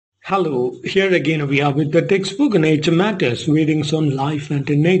Hello, here again we are with the textbook Nature Matters, readings on life and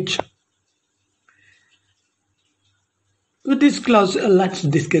nature. With this class, let's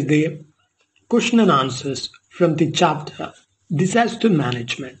discuss the question and answers from the chapter Disaster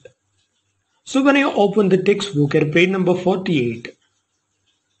Management. So when you open the textbook at page number 48,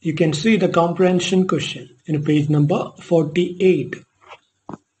 you can see the comprehension question in page number 48.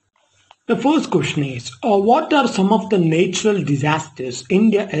 The first question is, what are some of the natural disasters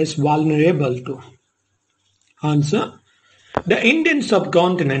India is vulnerable to? Answer. The Indian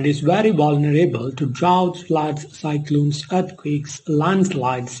subcontinent is very vulnerable to droughts, floods, cyclones, earthquakes,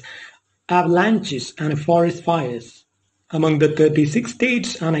 landslides, avalanches, and forest fires. Among the 36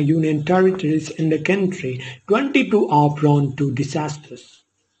 states and union territories in the country, 22 are prone to disasters.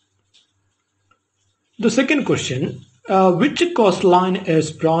 The second question, which coastline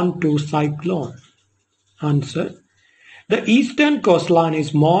is prone to cyclone? Answer. The eastern coastline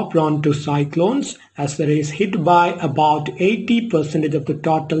is more prone to cyclones as it is hit by about 80% of the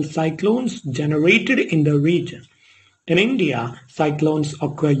total cyclones generated in the region. In India, cyclones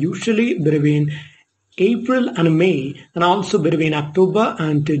occur usually between April and May and also between October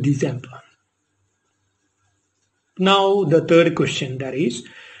and December. Now the third question, that is,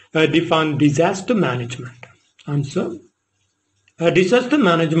 define disaster management. Answer. Disaster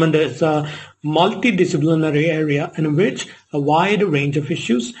management is a multidisciplinary area in which a wide range of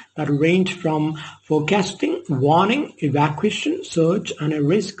issues that range from forecasting, warning, evacuation, search and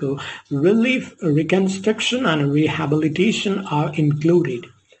rescue, relief, reconstruction and rehabilitation are included.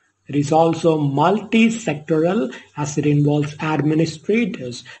 It is also multi-sectoral as it involves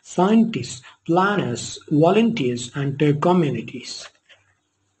administrators, scientists, planners, volunteers and communities.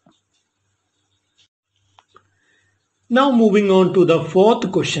 Now moving on to the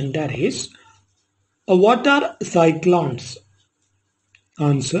fourth question, that is, what are cyclones?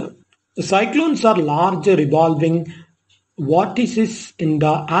 Answer. Cyclones are large revolving vortices in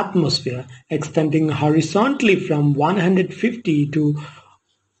the atmosphere extending horizontally from 150 to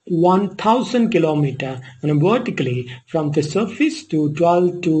 1000 kilometers and vertically from the surface to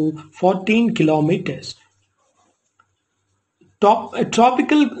 12 to 14 kilometers.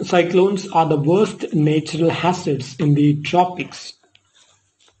 Tropical cyclones are the worst natural hazards in the tropics.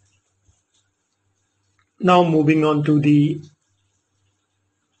 Now moving on to the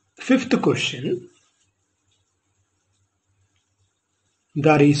fifth question.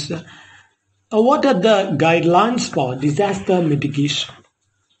 That is, what are the guidelines for disaster mitigation?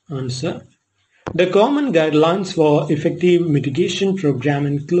 Answer. The common guidelines for effective mitigation program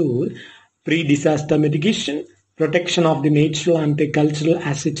include pre-disaster mitigation, protection of the natural and the cultural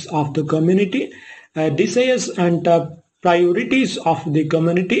assets of the community, desires and priorities of the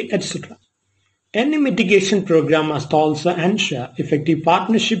community, etc. Any mitigation program must also ensure effective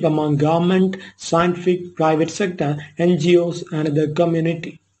partnership among government, scientific, private sector, NGOs and the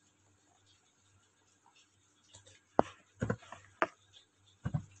community.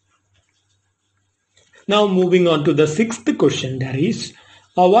 Now moving on to the sixth question, that is,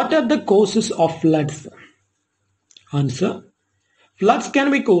 what are the causes of floods? Answer. Floods can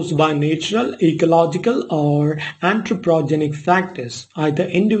be caused by natural, ecological or anthropogenic factors, either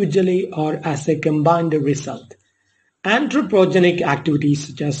individually or as a combined result. Anthropogenic activities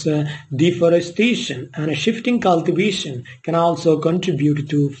such as deforestation and shifting cultivation can also contribute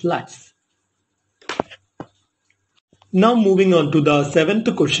to floods. Now moving on to the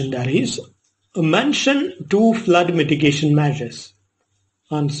seventh question, that is, mention two flood mitigation measures.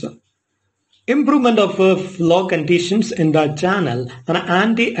 Answer. Improvement of flow conditions in the channel and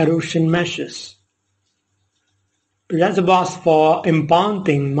anti-erosion measures. Reservoirs for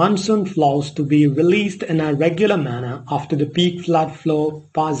impounding monsoon flows to be released in a regular manner after the peak flood flow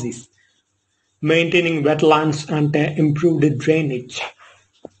passes. Maintaining wetlands and improved drainage.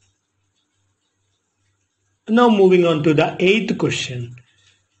 Now moving on to the eighth question.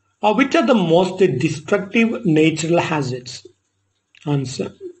 Which are the most destructive natural hazards?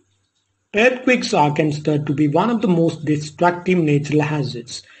 Answer. Earthquakes are considered to be one of the most destructive natural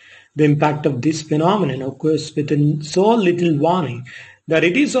hazards. The impact of this phenomenon occurs with so little warning that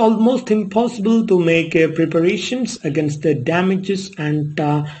it is almost impossible to make preparations against the damages and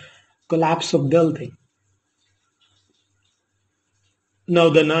collapse of building. Now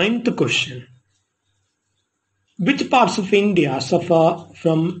the ninth question. Which parts of India suffer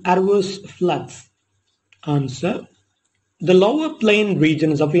from adverse floods? Answer. The lower plain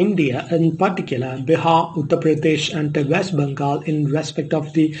regions of India, in particular Bihar, Uttar Pradesh and West Bengal in respect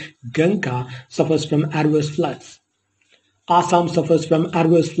of the Ganga, suffers from adverse floods. Assam suffers from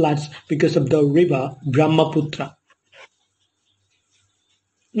adverse floods because of the river Brahmaputra.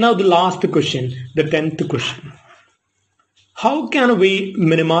 Now the last question, the 10th question. How can we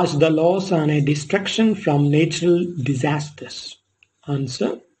minimize the loss and destruction from natural disasters?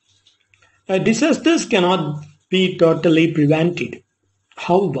 Answer. Disasters cannot be totally prevented.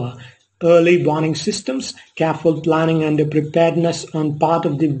 However, early warning systems, careful planning and preparedness on part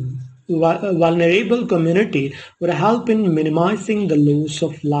of the vulnerable community would help in minimizing the loss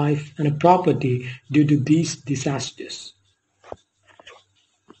of life and property due to these disasters.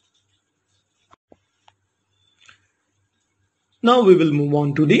 Now we will move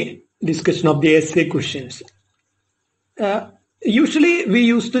on to the discussion of the essay questions. Usually we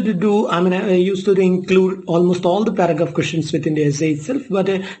used to do, I used to include almost all the paragraph questions within the essay itself, but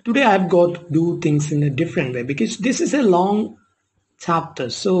today I've got to do things in a different way because this is a long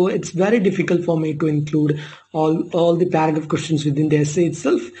chapter, so it's very difficult for me to include all the paragraph questions within the essay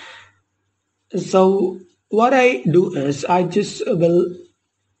itself. So what I do is I just will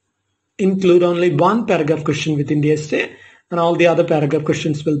include only one paragraph question within the essay, and all the other paragraph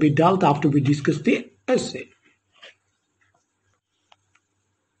questions will be dealt after we discuss the essay.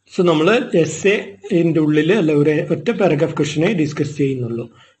 So നമ്മൾ എസ്സേൻ്റെ ഉള്ളിൽ അല്ല ഒറ്റ paragraph ക്വസ്റ്റ്യനെ discuss ചെയ്യുന്നുള്ളൂ.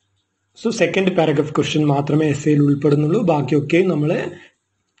 So second paragraph question മാത്രമേ എസ്സേയിൽ ഉൾപ്പെടുന്നുള്ളൂ. ബാക്കിയൊക്കെ നമ്മൾ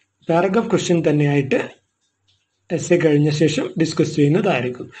paragraph question തന്നെയായിട്ട് essay കഴിഞ്ഞ ശേഷം ഡിസ്കസ്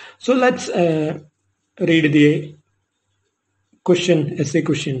ചെയ്യുന്നതായിരിക്കും. So let's read the essay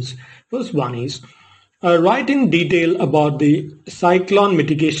questions. First one is write in detail about the cyclone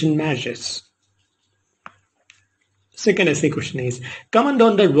mitigation measures. Second essay question is comment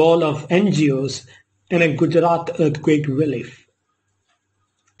on the role of NGOs in a Gujarat earthquake relief.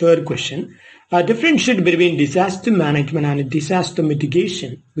 Third question, differentiate between disaster management and disaster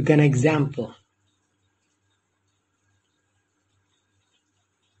mitigation with an example.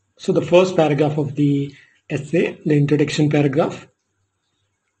 So the first paragraph of the essay, the introduction paragraph.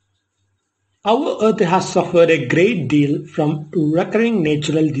 Our earth has suffered a great deal from recurring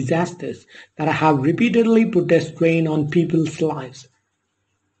natural disasters that have repeatedly put a strain on people's lives.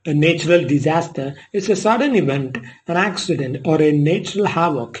 A natural disaster is a sudden event, an accident, or a natural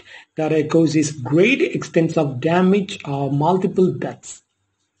havoc that causes great extents of damage or multiple deaths.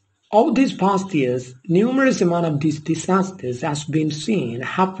 Over these past years, numerous amount of these disasters has been seen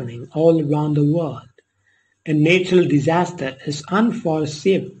happening all around the world. A natural disaster is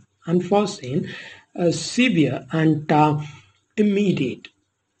unforeseen, severe and immediate.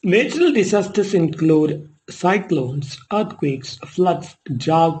 Natural disasters include cyclones, earthquakes, floods,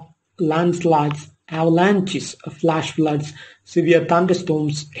 drought, landslides, avalanches, flash floods, severe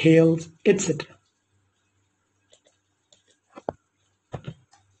thunderstorms, hails, etc.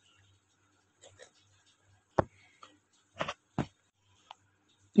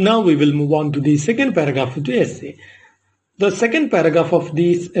 Now we will move on to the second paragraph of the essay. The second paragraph of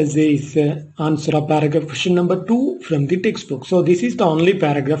this essay is answer of paragraph question number 2 from the textbook. So this is the only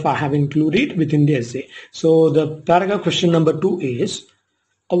paragraph I have included within the essay. So the paragraph question number 2 is,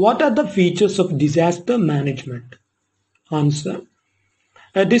 what are the features of disaster management? Answer.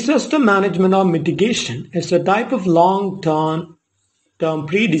 Disaster management or mitigation is a type of long-term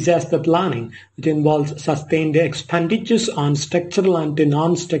pre-disaster planning which involves sustained expenditures on structural and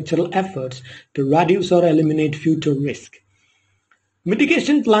non-structural efforts to reduce or eliminate future risk.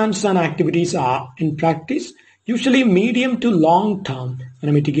 Mitigation plans and activities are, in practice, usually medium to long term,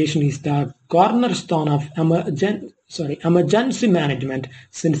 and mitigation is the cornerstone of emergency management,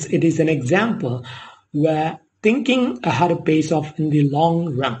 since it is an example where thinking ahead pays off in the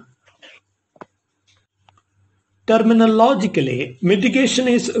long run. Terminologically, mitigation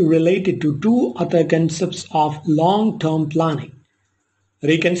is related to two other concepts of long-term planning: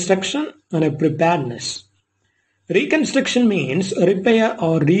 reconstruction and preparedness. Reconstruction means repair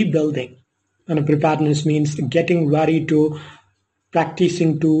or rebuilding, and preparedness means getting ready to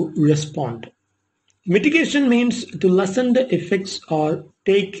practicing to respond. Mitigation means to lessen the effects or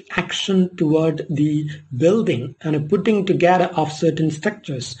take action toward the building and putting together of certain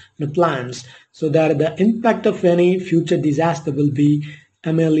structures and plans so that the impact of any future disaster will be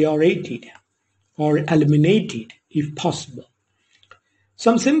ameliorated or eliminated if possible.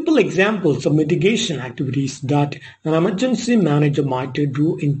 Some simple examples of mitigation activities that an emergency manager might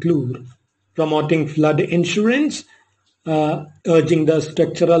do include promoting flood insurance, urging the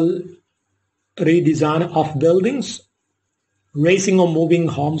structural redesign of buildings, raising or moving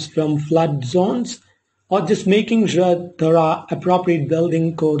homes from flood zones, or just making sure there are appropriate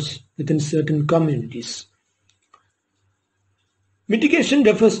building codes within certain communities. Mitigation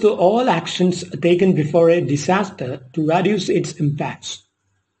refers to all actions taken before a disaster to reduce its impacts.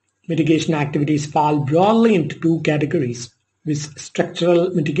 Mitigation activities fall broadly into two categories: with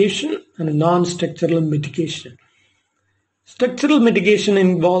structural mitigation and non-structural mitigation. Structural mitigation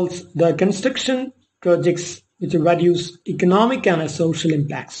involves the construction projects which reduce economic and social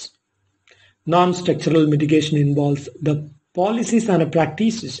impacts. Non-structural mitigation involves the policies and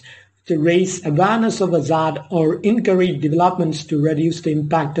practices to raise awareness of hazard or encourage developments to reduce the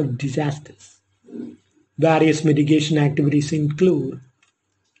impact of disasters. Various mitigation activities include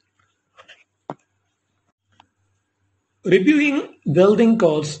reviewing building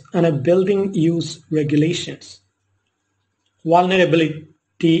codes and building use regulations,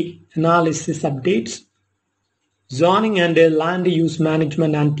 vulnerability analysis updates, zoning and land use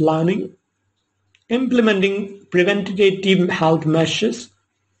management and planning, implementing preventative health measures,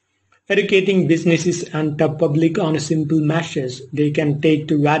 educating businesses and the public on simple measures they can take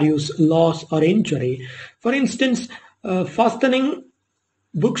to reduce loss or injury. For instance, fastening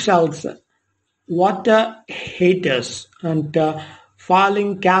bookshelves, water heaters, and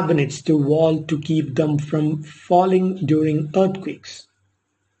filing cabinets to wall to keep them from falling during earthquakes.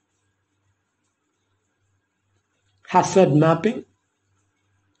 Hazard mapping,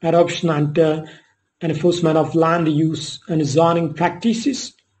 adoption and enforcement of land use and zoning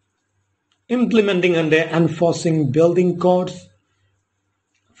practices, implementing and enforcing building codes,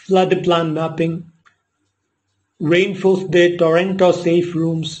 flood plan mapping, reinforce the torrent or safe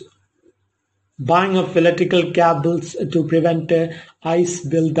rooms, buying of electrical cables to prevent ice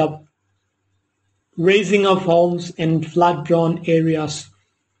buildup, raising of homes in flood-prone areas,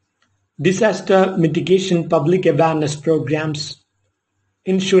 disaster mitigation public awareness programs,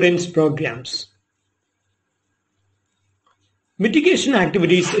 insurance programs. Mitigation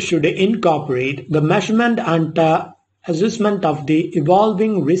activities should incorporate the measurement and assessment of the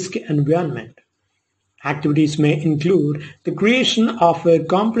evolving risk environment. Activities may include the creation of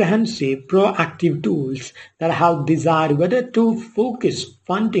comprehensive proactive tools that help decide whether to focus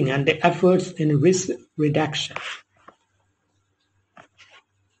funding and efforts in risk reduction.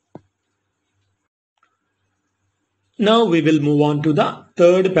 Now we will move on to the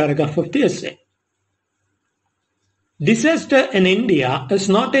third paragraph of the essay. Disaster in India is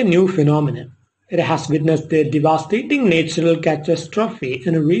not a new phenomenon. It has witnessed a devastating natural catastrophe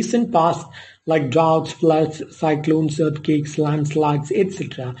in a recent past like droughts, floods, cyclones, earthquakes, landslides,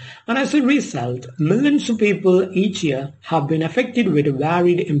 etc. And as a result, millions of people each year have been affected with a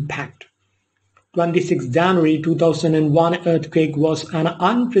varied impact. 26 January 2001 earthquake was an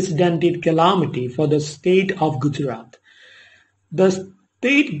unprecedented calamity for the state of Gujarat. The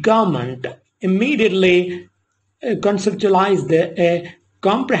state government immediately conceptualized a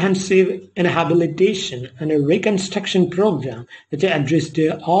comprehensive rehabilitation and a reconstruction program which addressed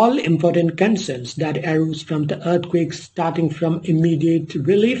all important concerns that arose from the earthquake, starting from immediate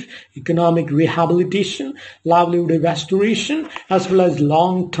relief, economic rehabilitation, livelihood restoration, as well as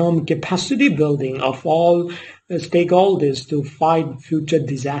long-term capacity building of all stakeholders to fight future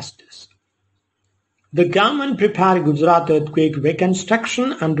disasters. The government prepared Gujarat earthquake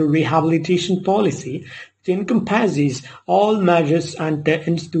reconstruction and rehabilitation policy, which encompasses all measures and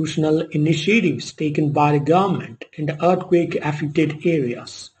institutional initiatives taken by the government in the earthquake-affected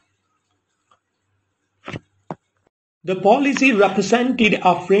areas. The policy represented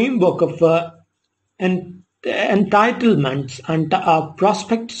a framework of entitlements and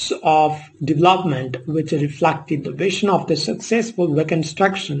prospects of development which reflected the vision of the successful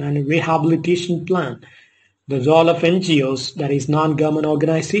reconstruction and rehabilitation plan. The role of NGOs, that is non-government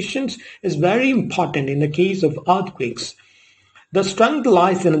organizations, is very important in the case of earthquakes. The strength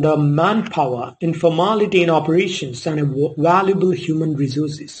lies in the manpower, informality in operations, and valuable human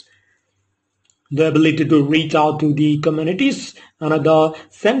resources. The ability to reach out to the communities and the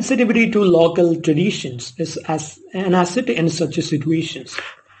sensitivity to local traditions is as an asset in such situations.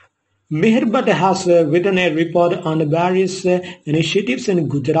 Meher Bhatt has written a report on various initiatives in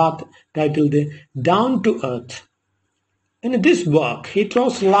Gujarat titled Down to Earth. In this work, he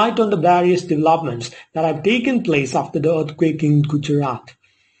throws light on the various developments that have taken place after the earthquake in Gujarat.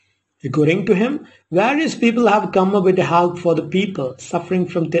 According to him, various people have come up with help for the people suffering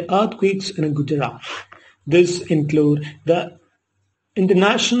from the earthquakes in Gujarat. This include the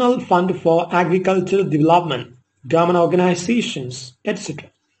International Fund for Agricultural Development, government organizations, etc.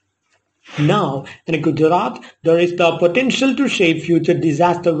 Now, in Gujarat, there is the potential to shape future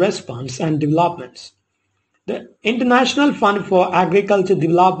disaster response and developments. The International Fund for Agricultural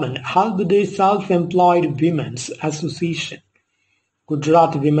Development helped the Self-Employed Women's Association.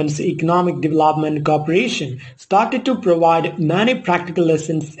 Gujarat Women's Economic Development Corporation started to provide many practical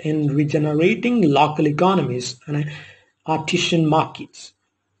lessons in regenerating local economies and artisan markets.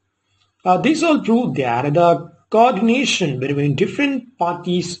 These all prove that the Coordination between different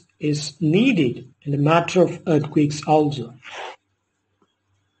parties is needed in the matter of earthquakes also.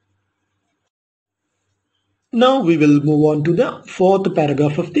 Now we will move on to the fourth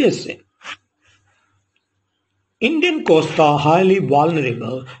paragraph of the essay. Indian coasts are highly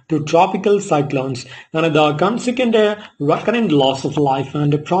vulnerable to tropical cyclones and the consequent recurrent loss of life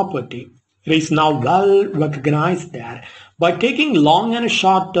and property. It is now well recognized that by taking long and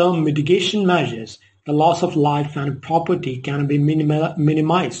short-term mitigation measures, the loss of life and property can be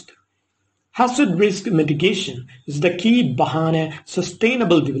minimized. Hazard risk mitigation is the key behind a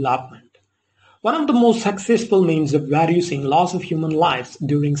sustainable development. One of the most successful means of reducing loss of human lives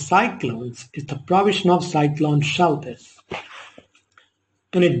during cyclones is the provision of cyclone shelters.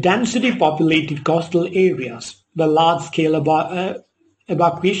 In densely populated coastal areas, the large-scale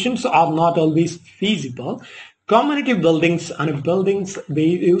evacuations are not always feasible. Community buildings and buildings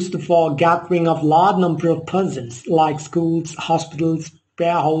used for gathering of large number of persons, like schools, hospitals,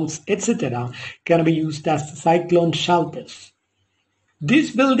 prayer halls, etc., can be used as cyclone shelters.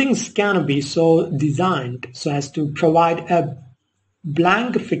 These buildings can be so designed so as to provide a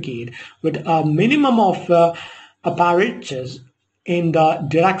blank facade with a minimum of apparatus in the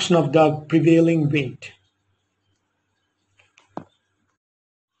direction of the prevailing wind.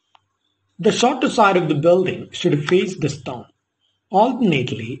 The shorter side of the building should face the storm.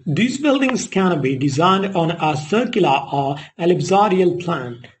 Alternately, these buildings can be designed on a circular or ellipsoidal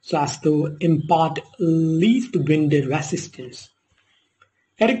plan so as to impart least wind resistance.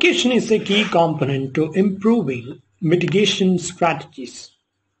 Education is a key component to improving mitigation strategies.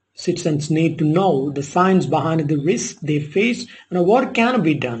 Citizens need to know the science behind the risk they face and what can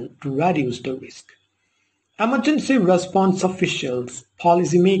be done to reduce the risk. Emergency response officials,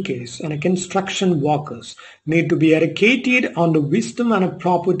 policymakers, and construction workers need to be educated on the wisdom and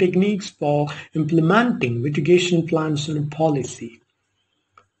proper techniques for implementing mitigation plans and policy.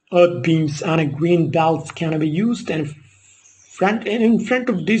 Earth beams and green belts can be used in front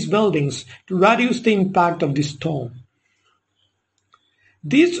of these buildings to reduce the impact of the storm.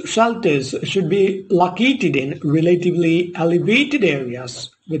 These shelters should be located in relatively elevated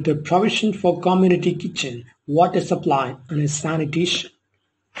areas with the provision for community kitchen, water supply, and sanitation.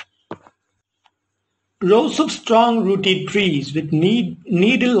 Rows of strong-rooted trees with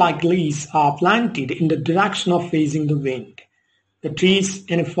needle-like leaves are planted in the direction of facing the wind. The trees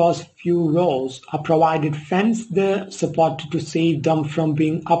in the first few rows are provided fenced support to save them from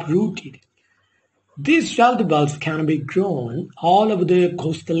being uprooted. These shelter belts can be grown all over the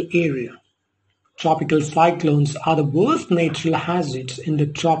coastal area. Tropical cyclones are the worst natural hazards in the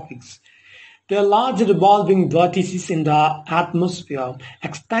tropics. They are large revolving vortices in the atmosphere,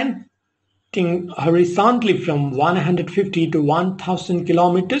 extending horizontally from 150 to 1,000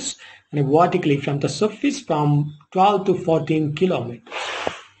 kilometers and vertically from the surface from 12 to 14 kilometers.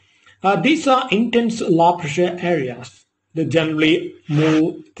 These are intense low-pressure areas. They generally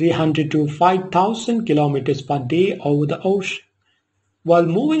move 300 to 5,000 kilometers per day over the ocean. While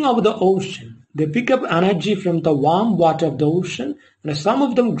moving over the ocean, they pick up energy from the warm water of the ocean, and some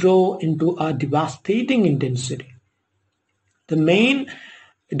of them grow into a devastating intensity. The main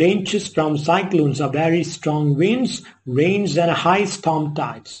dangers from cyclones are very strong winds, rains, and high storm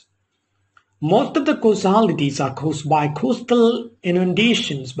tides. Most of the causalities are caused by coastal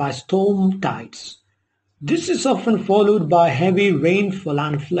inundations by storm tides. This is often followed by heavy rainfall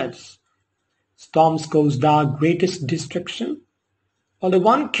and floods. Storms cause the greatest destruction. Although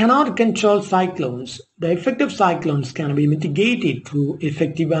one cannot control cyclones, the effect of cyclones can be mitigated through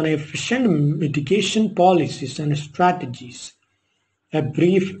effective and efficient mitigation policies and strategies. A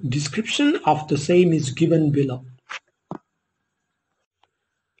brief description of the same is given below.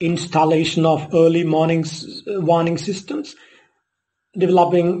 Installation of early warning systems,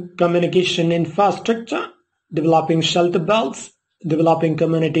 developing communication infrastructure, developing shelter belts, developing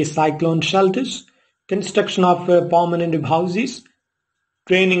community cyclone shelters, construction of permanent houses,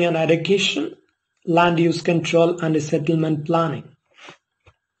 training and education, land use control and settlement planning.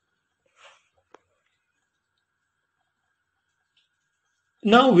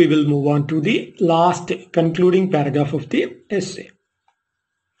 Now we will move on to the last concluding paragraph of the essay.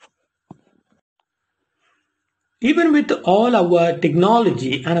 Even with all our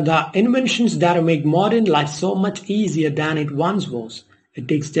technology and the inventions that make modern life so much easier than it once was, it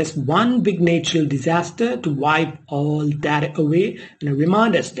takes just one big natural disaster to wipe all that away and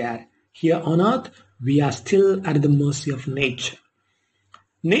remind us that here on Earth we are still at the mercy of nature.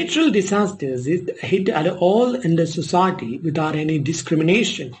 Natural disasters hit at all in the society without any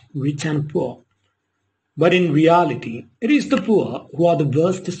discrimination, rich and poor. But in reality, it is the poor who are the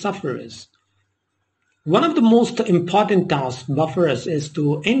worst sufferers. One of the most important tasks for us is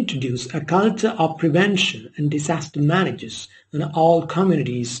to introduce a culture of prevention and disaster managers in all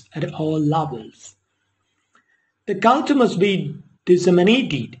communities at all levels. The culture must be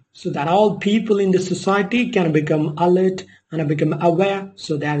disseminated so that all people in the society can become alert and become aware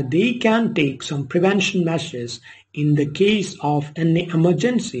so that they can take some prevention measures in the case of any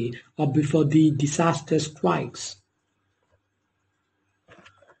emergency or before the disaster strikes.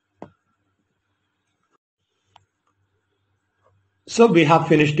 So we have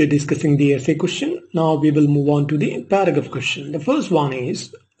finished discussing the essay question. Now we will move on to the paragraph question. The first one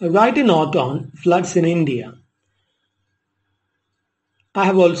is write a note on floods in India. I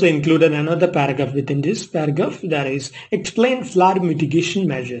have also included another paragraph within this paragraph, that is explain flood mitigation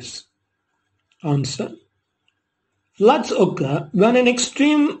measures. Answer. Floods occur when an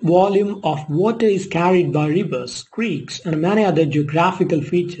extreme volume of water is carried by rivers, creeks, and many other geographical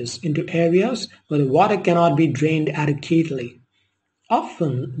features into areas where the water cannot be drained adequately.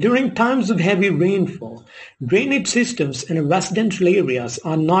 Often, during times of heavy rainfall, drainage systems in residential areas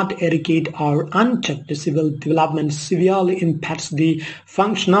are not adequate or unchecked. Civil development severely impacts the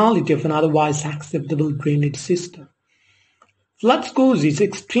functionality of an otherwise acceptable drainage system. Floods causes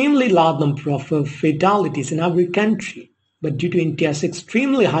extremely large number of fatalities in every country, but due to India's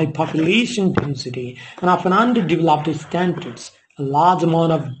extremely high population density and often underdeveloped standards, a large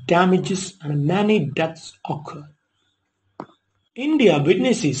amount of damages and many deaths occur. India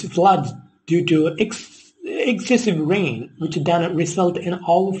witnesses floods due to excessive rain, which then result in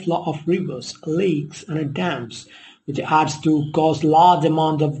overflow of rivers, lakes, and dams, which adds to cause large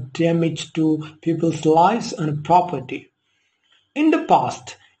amount of damage to people's lives and property. In the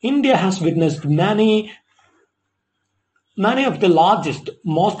past, India has witnessed many of the largest,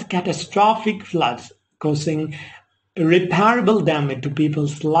 most catastrophic floods, causing irreparable damage to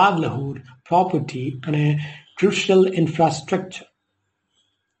people's livelihood, property, and a crucial infrastructure.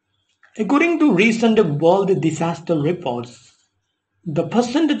 According to recent world disaster reports, the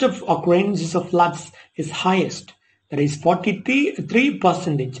percentage of occurrences of floods is highest, that is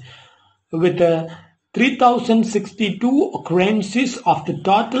 43%, with 3,062 occurrences of the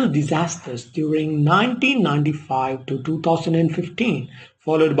total disasters during 1995 to 2015,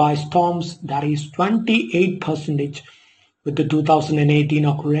 followed by storms, that is 28%, with the 2018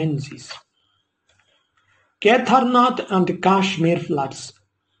 occurrences. Kedarnath and the Kashmir floods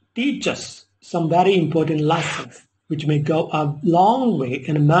teach us some very important lessons which may go a long way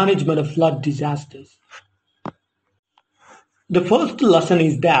in the management of flood disasters. The first lesson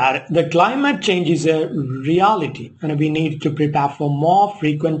is that the climate change is a reality and we need to prepare for more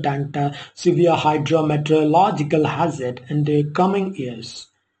frequent and severe hydrometeorological hazard in the coming years.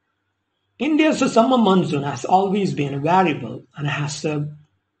 India's summer monsoon has always been variable and has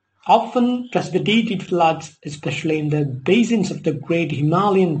often precipitated floods, especially in the basins of the great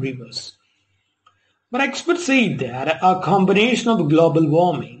Himalayan rivers. But experts say that a combination of global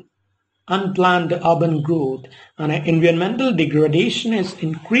warming, unplanned urban growth, and environmental degradation is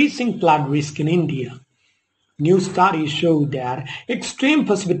increasing flood risk in India. New studies show that extreme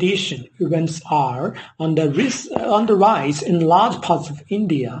precipitation events are on the rise in large parts of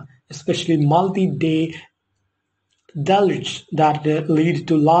India, especially multi-day deluges that lead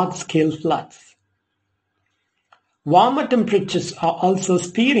to large-scale floods. Warmer temperatures are also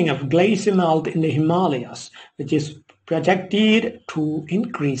speeding up glacier melt in the Himalayas, which is projected to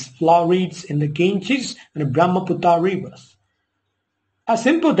increase flow rates in the Ganges and Brahmaputra rivers. As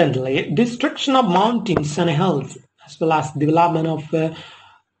importantly, destruction of mountains and hills, as well as development of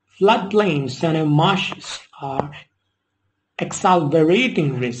floodplains and marshes, are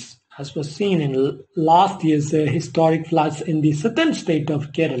accelerating risks, as was seen in last year's historic floods in the southern state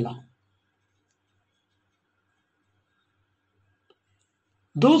of Kerala.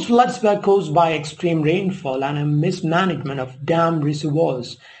 Those floods were caused by extreme rainfall and a mismanagement of dam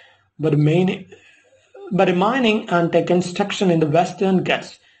reservoirs, but mining and construction in the western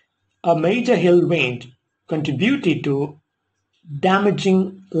Ghats, a major hill range, contributed to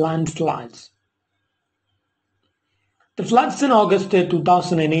damaging landslides. The floods in August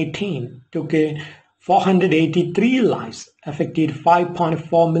 2018 took 483 lives, affected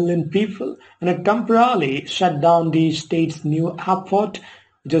 5.4 million people, and temporarily shut down the state's new airport,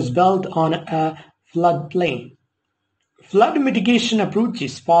 which was built on a floodplain. Flood mitigation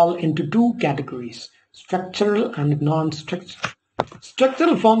approaches fall into two categories: structural and non-structural.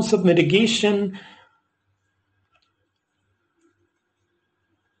 Structural forms of mitigation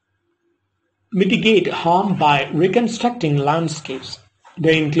mitigate harm by reconstructing landscapes.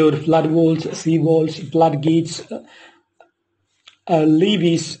 They include flood walls, sea walls, floodgates,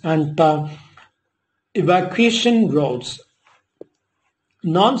 levees, and Evacuation routes.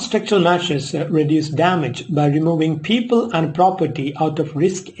 Non-structural measures reduce damage by removing people and property out of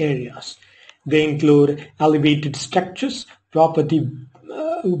risk areas. They include elevated structures, property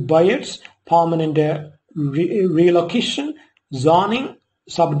buyers, permanent relocation, zoning,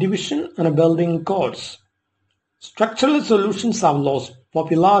 subdivision, and building codes. Structural solutions have lost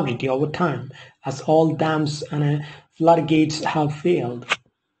popularity over time as all dams and floodgates have failed.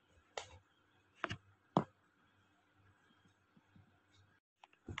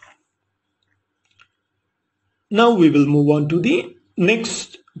 Now we will move on to the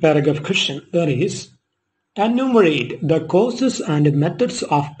next paragraph question, that is, enumerate the causes and methods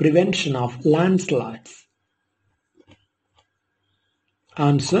of prevention of landslides.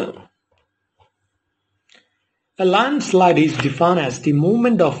 Answer. A landslide is defined as the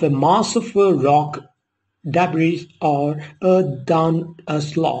movement of a mass of rock, debris, or earth down a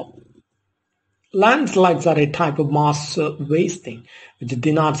slope. Landslides are a type of mass wasting, which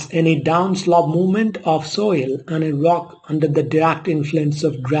denotes any downslope movement of soil and a rock under the direct influence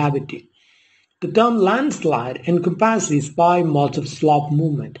of gravity. The term landslide encompasses 5 modes of slope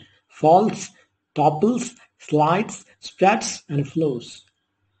movement: faults, topples, slides, struts, and flows.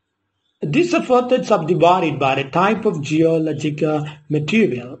 These are further subdivided by a type of geologic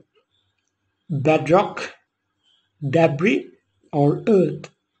material: bedrock, debris, or earth.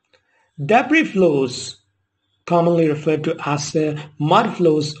 Debris flows, commonly referred to as mud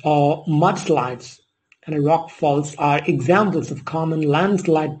flows or mudslides, and rock falls are examples of common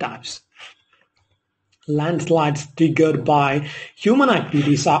landslide types. Landslides triggered by human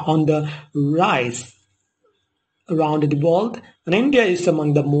activities are on the rise around the world, and India is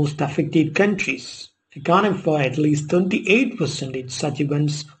among the most affected countries, accounting for at least 28% of such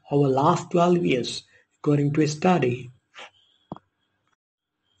events over the last 12 years, according to a study.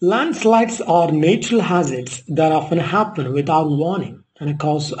 Landslides are natural hazards that often happen without warning and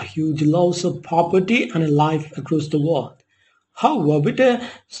cause a huge loss of property and life across the world. However, with a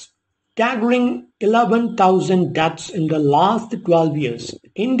staggering 11,000 deaths in the last 12 years,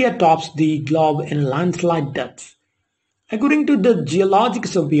 India tops the globe in landslide deaths. According to the Geological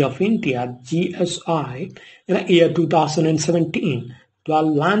Survey of India (GSI), in the year 2017,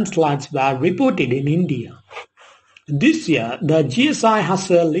 12 landslides were reported in India. This year, the GSI has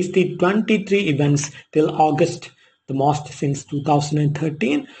listed 23 events till August, the most since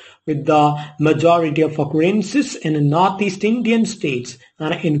 2013, with the majority of occurrences in northeast Indian states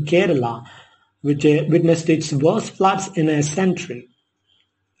and in Kerala, which witnessed its worst floods in a century.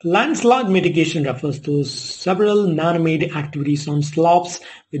 Landslide mitigation refers to several man-made activities on slopes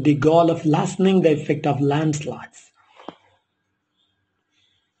with the goal of lessening the effect of landslides.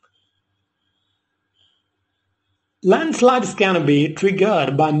 Landslides can be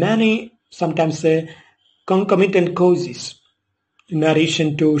triggered by many, sometimes concomitant causes. In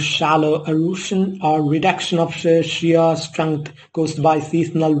addition to shallow erosion or reduction of shear strength caused by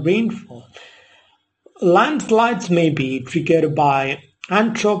seasonal rainfall, landslides may be triggered by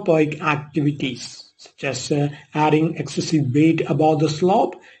anthropic activities such as adding excessive weight above the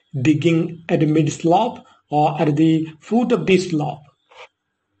slope, digging at the mid-slope, or at the foot of the slope.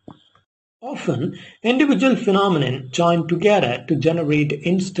 Often, individual phenomena join together to generate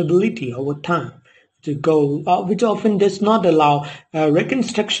instability over time, which often does not allow a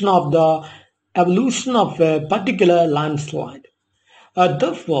reconstruction of the evolution of a particular landslide.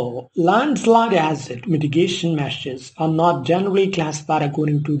 Therefore, landslide hazard mitigation measures are not generally classified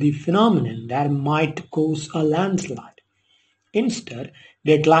according to the phenomenon that might cause a landslide. Instead,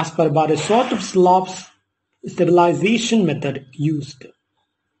 they are classified by the sort of slope stabilization method used.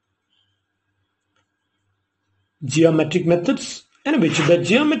 Geometric methods in which the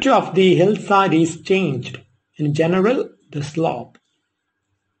geometry of the hillside is changed, in general the slope.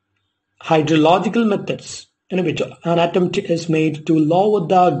 Hydrological methods in which an attempt is made to lower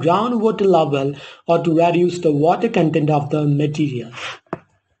the groundwater level or to reduce the water content of the material.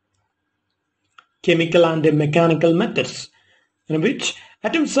 Chemical and mechanical methods in which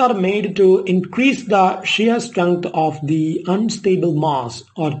attempts are made to increase the shear strength of the unstable mass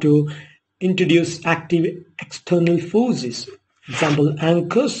or to introduce active external forces, example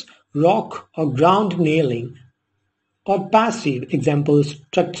anchors, rock or ground nailing, or passive, example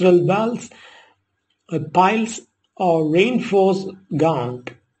structural walls, piles or reinforced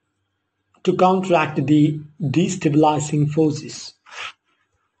ground, to counteract the destabilizing forces.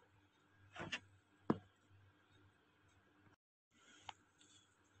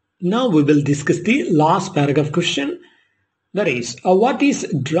 Now we will discuss the last paragraph question, that is, what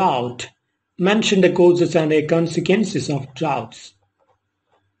is drought? Mention the causes and the consequences of droughts.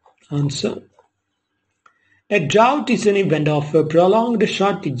 Answer. A drought is an event of prolonged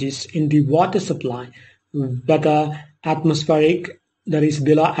shortages in the water supply, whether atmospheric, that is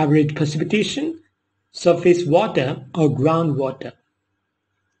below average precipitation, surface water, or groundwater.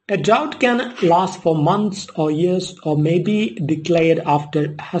 A drought can last for months or years or may be declared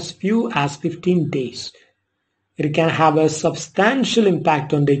after as few as 15 days. It can have a substantial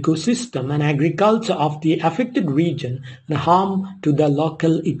impact on the ecosystem and agriculture of the affected region and harm to the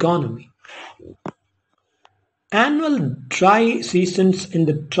local economy. Annual dry seasons in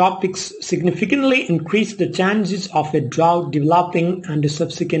the tropics significantly increase the chances of a drought developing and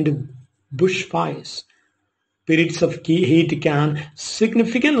subsequent bushfires. Periods of heat can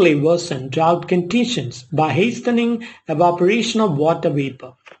significantly worsen drought conditions by hastening evaporation of water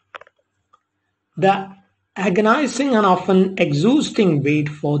vapor. The agonizing and often exhausting wait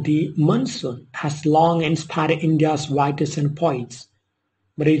for the monsoon has long inspired India's writers and poets.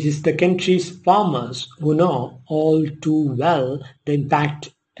 But it is the country's farmers who know all too well the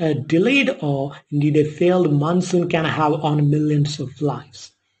impact a delayed or indeed a failed monsoon can have on millions of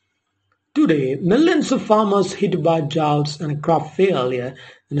lives. Today, millions of farmers hit by droughts and crop failure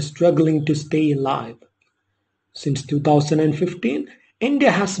and struggling to stay alive. Since 2015,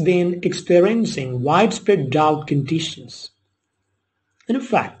 India has been experiencing widespread drought conditions. In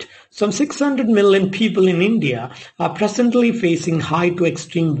fact, some 600 million people in India are presently facing high to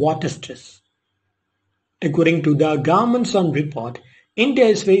extreme water stress. According to the government's own report, India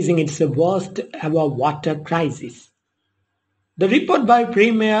is facing its worst ever water crisis. The report by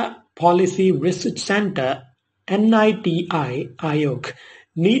Premier Policy Research Center NITI Aayog,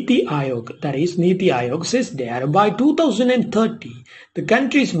 that is Niti Aayog, says there by 2030 the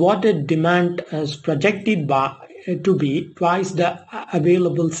country's water demand is projected to be twice the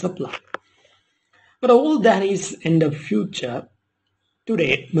available supply. But all that is in the future.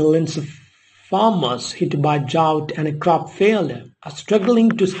 Today, millions of farmers hit by drought and crop failure are struggling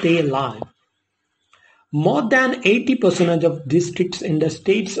to stay alive. More than 80% of districts in the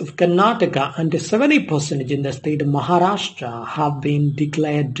states of Karnataka and 70% in the state of Maharashtra have been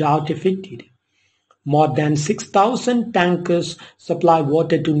declared drought affected. More than 6,000 tankers supply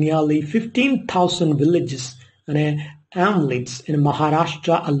water to nearly 15,000 villages and hamlets in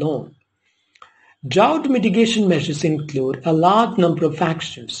Maharashtra alone. Drought mitigation measures include a large number of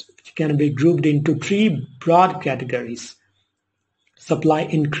actions which can be grouped into three broad categories: supply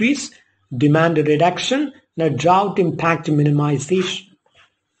increase, demand reduction, and drought impact minimization.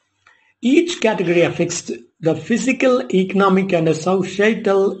 Each category affects the physical, economic, and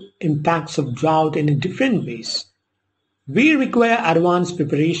societal impacts of drought in different ways. We require advanced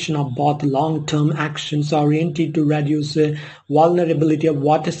preparation of both long-term actions oriented to reduce the vulnerability of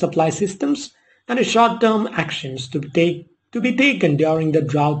water supply systems and short-term actions to be taken during the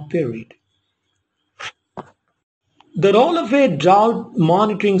drought period. The role of a drought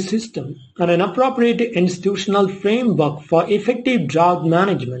monitoring system and an appropriate institutional framework for effective drought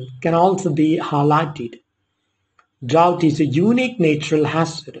management can also be highlighted. Drought is a unique natural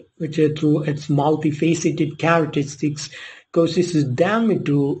hazard which, through its multifaceted characteristics, causes damage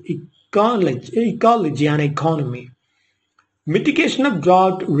to ecology and economy. Mitigation of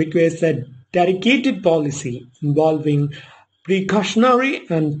drought requires a dedicated policy involving precautionary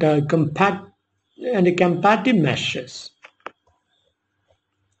and comparative measures.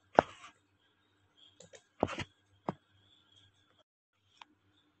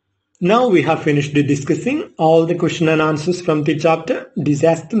 Now we have finished discussing all the question and answers from the chapter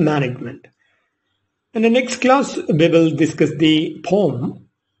Disaster Management. In the next class, we will discuss the poem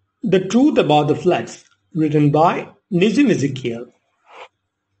The Truth About the Floods, written by Nizam Ezekiel.